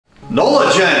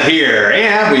NOLA Gent here,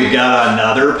 and we've got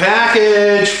another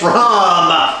package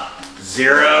from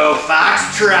Zero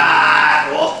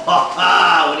Foxtrot.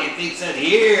 What do you think's in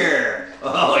here?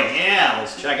 Oh yeah,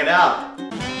 let's check it out.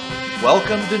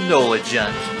 Welcome to NOLA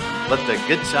Gent. Let the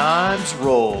good times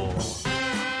roll.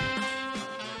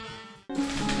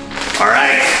 All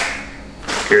right,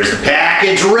 here's the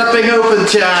package ripping open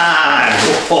time.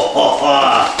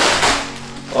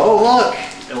 Oh look,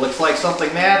 it looks like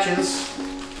something matches.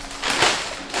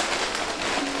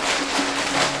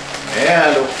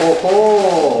 And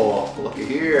looky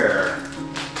here.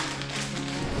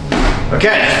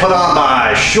 Okay, just put on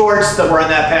my shorts that were in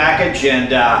that package,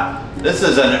 and this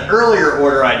is an earlier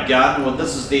order I'd gotten. Well,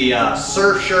 this is the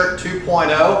Surf Shirt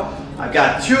 2.0. I've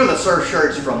got two of the surf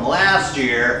shirts from last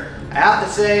year. I have to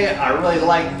say, I really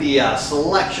like the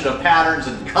selection of patterns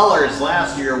and colors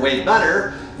last year way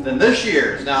better than this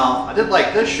year's. Now, I did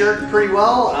like this shirt pretty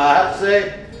well. I have to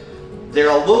say, they're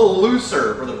a little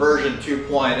looser for the version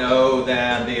 2.0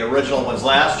 than the original ones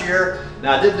last year.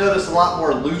 Now, I did notice a lot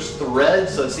more loose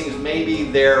threads, so it seems maybe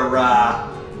their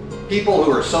people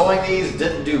who are sewing these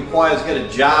didn't do quite as good a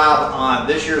job on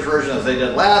this year's version as they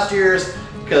did last year's,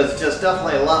 because just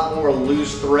definitely a lot more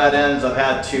loose thread ends I've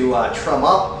had to trim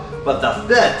up, but the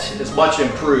fit is much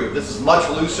improved. This is much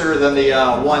looser than the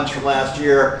ones from last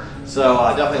year, so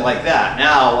I definitely like that.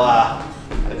 Now,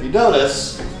 if you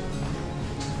notice,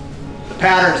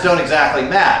 patterns don't exactly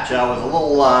match. I was a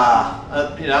little,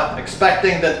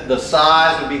 expecting that the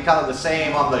size would be kind of the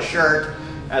same on the shirt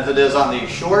as it is on these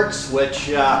shorts, which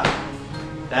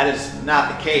that is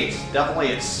not the case. Definitely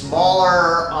it's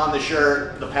smaller on the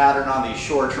shirt. The pattern on these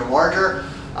shorts are larger.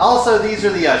 Also, these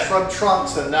are the shrub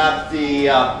trunks and not the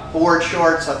board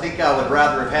shorts. I think I would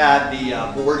rather have had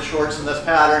the board shorts in this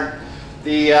pattern.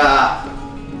 The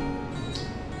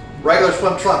regular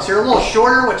swim trunks here are a little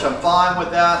shorter, which I'm fine with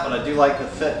that, but I do like the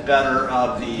fit better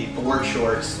of the board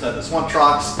shorts than the swim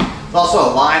trunks. There's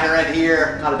also a liner in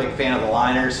here. Not a big fan of the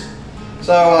liners.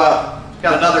 So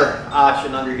got another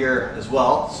option under here as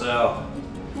well. So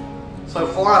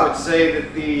far I would say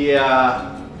that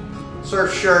the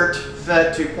Surf Shirt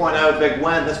Fit 2.0 big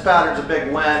win. This pattern's a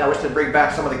big win. I wish they'd bring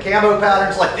back some of the camo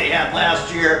patterns like they had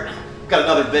last year. Got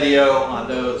another video on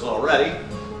those already.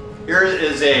 Here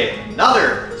is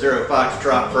another Zero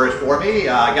Foxtrot first for me.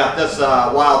 I got this a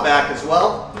while back as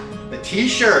well. The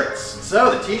t-shirts.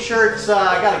 So the t-shirts,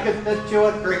 I got a good fit to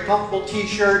it. Very comfortable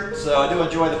t-shirt. So I do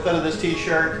enjoy the fit of this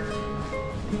t-shirt.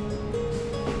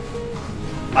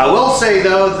 I will say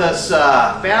though, this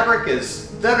fabric is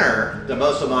thinner than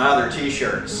most of my other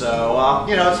t-shirts. So,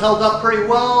 it's held up pretty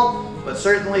well, but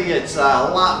certainly it's a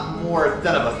lot more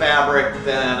thin of a fabric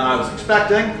than I was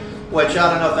expecting, which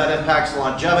I don't know if that impacts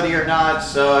longevity or not.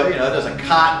 So, it is a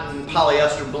cotton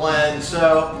polyester blend,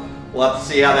 so we'll have to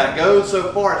see how that goes.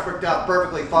 So far, it's worked out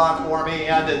perfectly fine for me,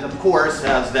 and it, of course,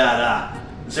 has that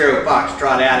Zero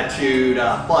Foxtrot attitude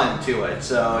fun to it.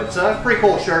 So it's a pretty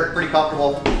cool shirt, pretty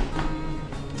comfortable.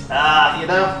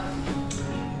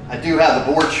 I do have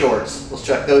the board shorts. Let's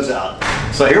check those out.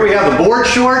 So here we have the board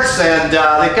shorts, and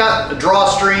they've got a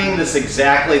drawstring that's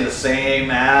exactly the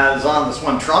same as on the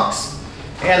swim trunks.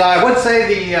 And I would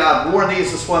say worn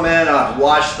these to swim in, I've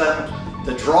washed them.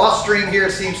 The drawstring here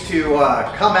seems to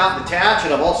come out and detach,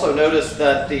 and I've also noticed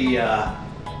that the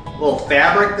little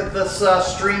fabric that this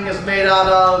string is made out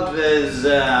of is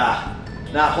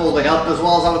not holding up as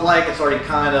well as I would like. It's already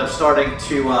kind of starting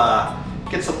to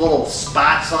get some little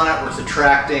spots on it where it's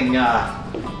attracting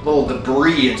little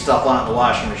debris and stuff on it in the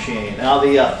washing machine. Now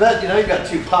the fit, you've got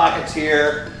two pockets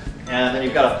here, and then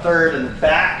you've got a third in the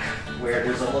back where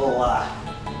there's a little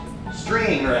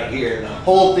string right here to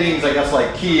hold things, I guess,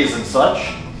 like keys and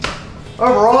such.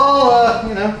 Overall,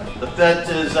 the fit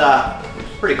is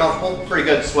pretty comfortable, pretty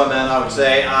good to swim in, I would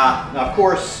say. Now, of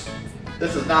course,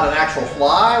 this is not an actual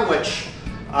fly, which,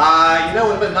 it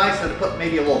would have been nice to put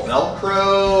maybe a little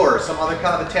Velcro or some other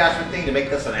kind of attachment thing to make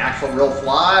this an actual real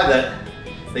fly. That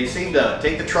they seem to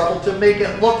take the trouble to make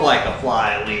it look like a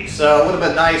fly at least. So it would have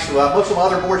been nice. Most of my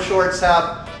other board shorts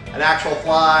have an actual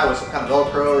fly with some kind of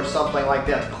Velcro or something like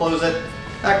that to close it.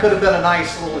 That could have been a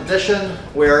nice little addition,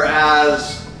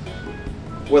 whereas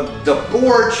with the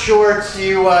board shorts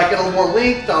you get a little more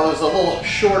length. I was a little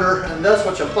shorter in this,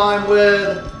 which I'm fine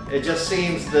with. It just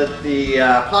seems that the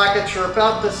pockets are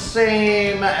about the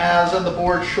same as in the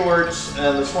board shorts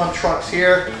and the swim trunks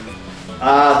here.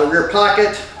 The rear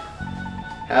pocket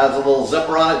has a little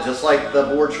zipper on it, just like the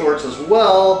board shorts as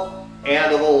well,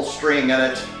 and a little string in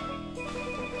it.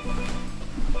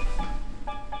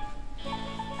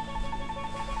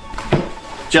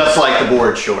 Just like the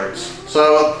board shorts.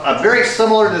 So a very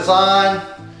similar design.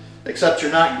 except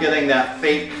you're not getting that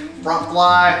fake front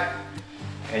fly,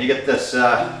 and you get this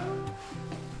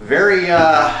very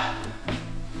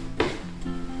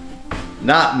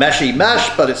not meshy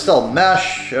mesh, but it's still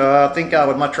mesh. I think I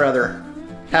would much rather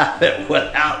have it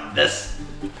without this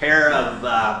pair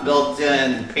of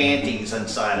built-in panties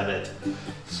inside of it.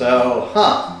 So,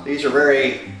 these are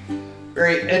very,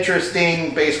 very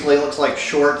interesting. Basically, it looks like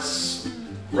shorts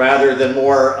rather than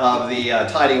more of the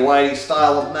tidy-whitey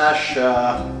style of mesh.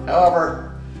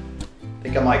 However, I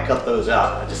think I might cut those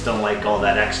out. I just don't like all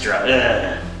that extra.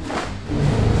 Ugh.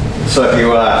 So if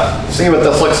you see what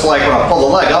this looks like when I pull the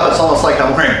leg up, it's almost like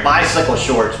I'm wearing bicycle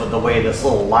shorts with the way this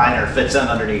little liner fits in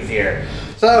underneath here.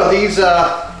 So these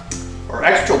are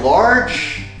extra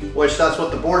large, which that's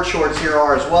what the board shorts here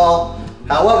are as well.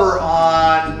 However,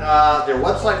 on their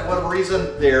website, for whatever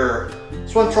reason, their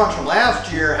swim trunks from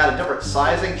last year had a different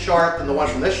sizing chart than the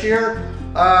ones from this year.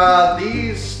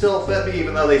 These still fit me,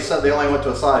 even though they said they only went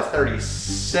to a size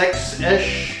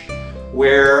 36-ish.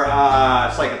 Where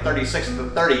it's like a 36 to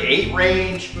 38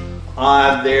 range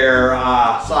on their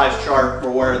size chart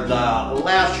for the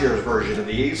last year's version of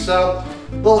these. So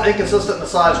a little inconsistent in the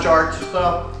size chart,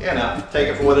 so you know, take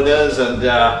it for what it is, and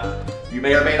you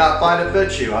may or may not find it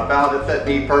fits you. I found it fit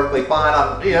me perfectly fine.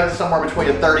 I'm somewhere between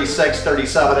a 36,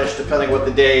 37-ish, depending what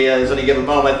the day is any given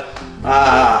moment.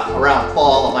 Around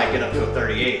fall, I might get up to a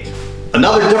 38.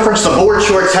 Another difference the board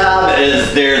shorts have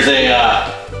is there's a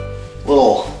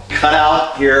little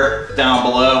cutout here down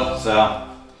below, so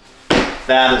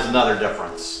that is another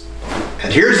difference.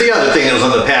 And here's the other thing that was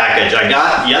in the package. I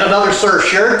got yet another surf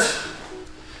shirt,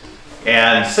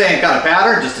 and same kind of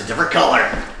pattern, just a different color.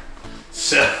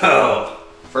 So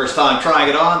first time trying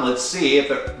it on, let's see if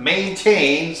it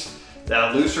maintains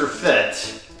that looser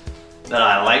fit that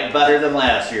I like better than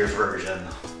last year's version.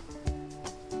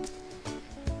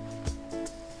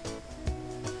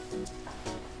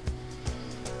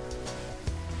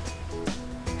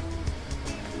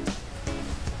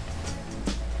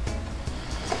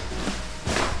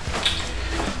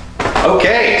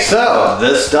 Okay, so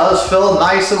this does feel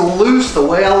nice and loose the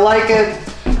way I like it.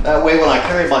 That way when I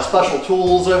carry my special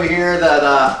tools over here,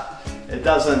 that it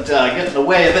doesn't get in the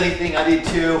way of anything I need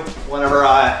to whenever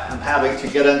I am having to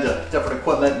get into different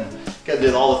equipment and get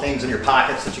into all the things in your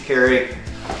pockets that you carry.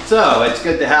 So it's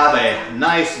good to have a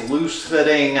nice loose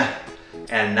fitting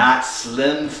and not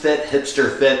slim fit,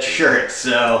 hipster fit shirt.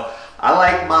 So I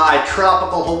like my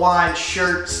tropical Hawaiian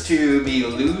shirts to be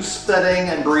loose fitting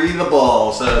and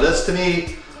breathable. So this to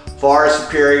me, far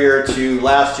superior to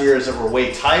last year's that were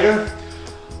way tighter.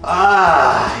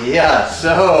 Yeah,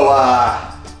 so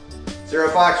Zero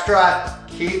Foxtrot,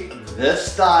 keep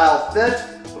this style fit,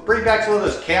 but bring back some of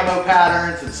those camo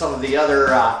patterns and some of the other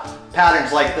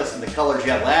patterns like this in the colors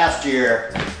you had last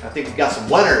year. I think we got some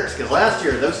winners, because last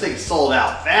year those things sold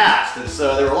out fast, and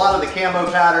so there were a lot of the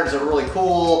camo patterns that were really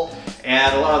cool.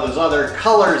 And a lot of those other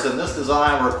colors in this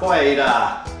design were quite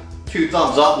two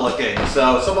thumbs up looking.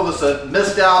 So some of us have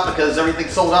missed out because everything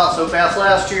sold out so fast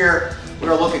last year. We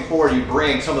were looking forward to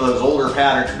bringing some of those older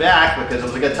patterns back because it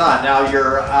was a good time. Now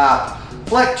your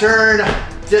fleck turn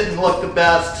didn't look the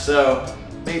best, so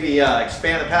maybe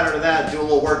expand the pattern of that, do a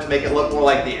little work to make it look more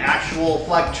like the actual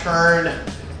fleck turn,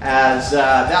 as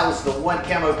that was the one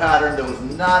camo pattern that was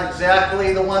not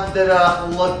exactly the one that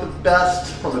looked the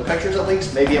best from the pictures, at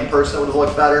least. Maybe in person it would have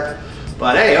looked better.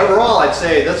 But hey, overall I'd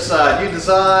say this new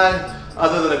design,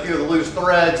 other than a few of the loose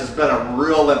threads, has been a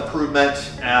real improvement.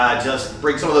 Just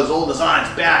bring some of those old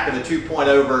designs back in the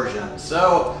 2.0 version.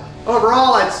 So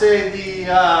overall I'd say the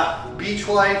Beach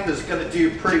Life is going to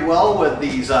do pretty well with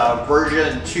these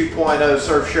version 2.0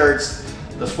 surf shirts,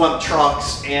 the swim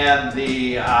trunks, and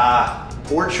the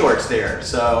board shorts there.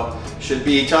 So should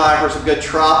be time for some good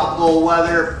tropical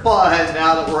weather fun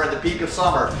now that we're in the peak of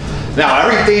summer. Now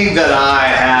everything that I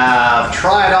have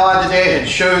tried on today and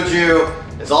showed you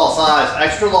is all size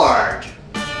extra large.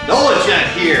 NOLA Gent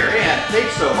here, and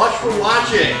thanks so much for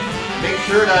watching. Make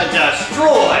sure to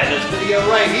destroy this video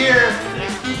right here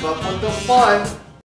and keep up with the fun.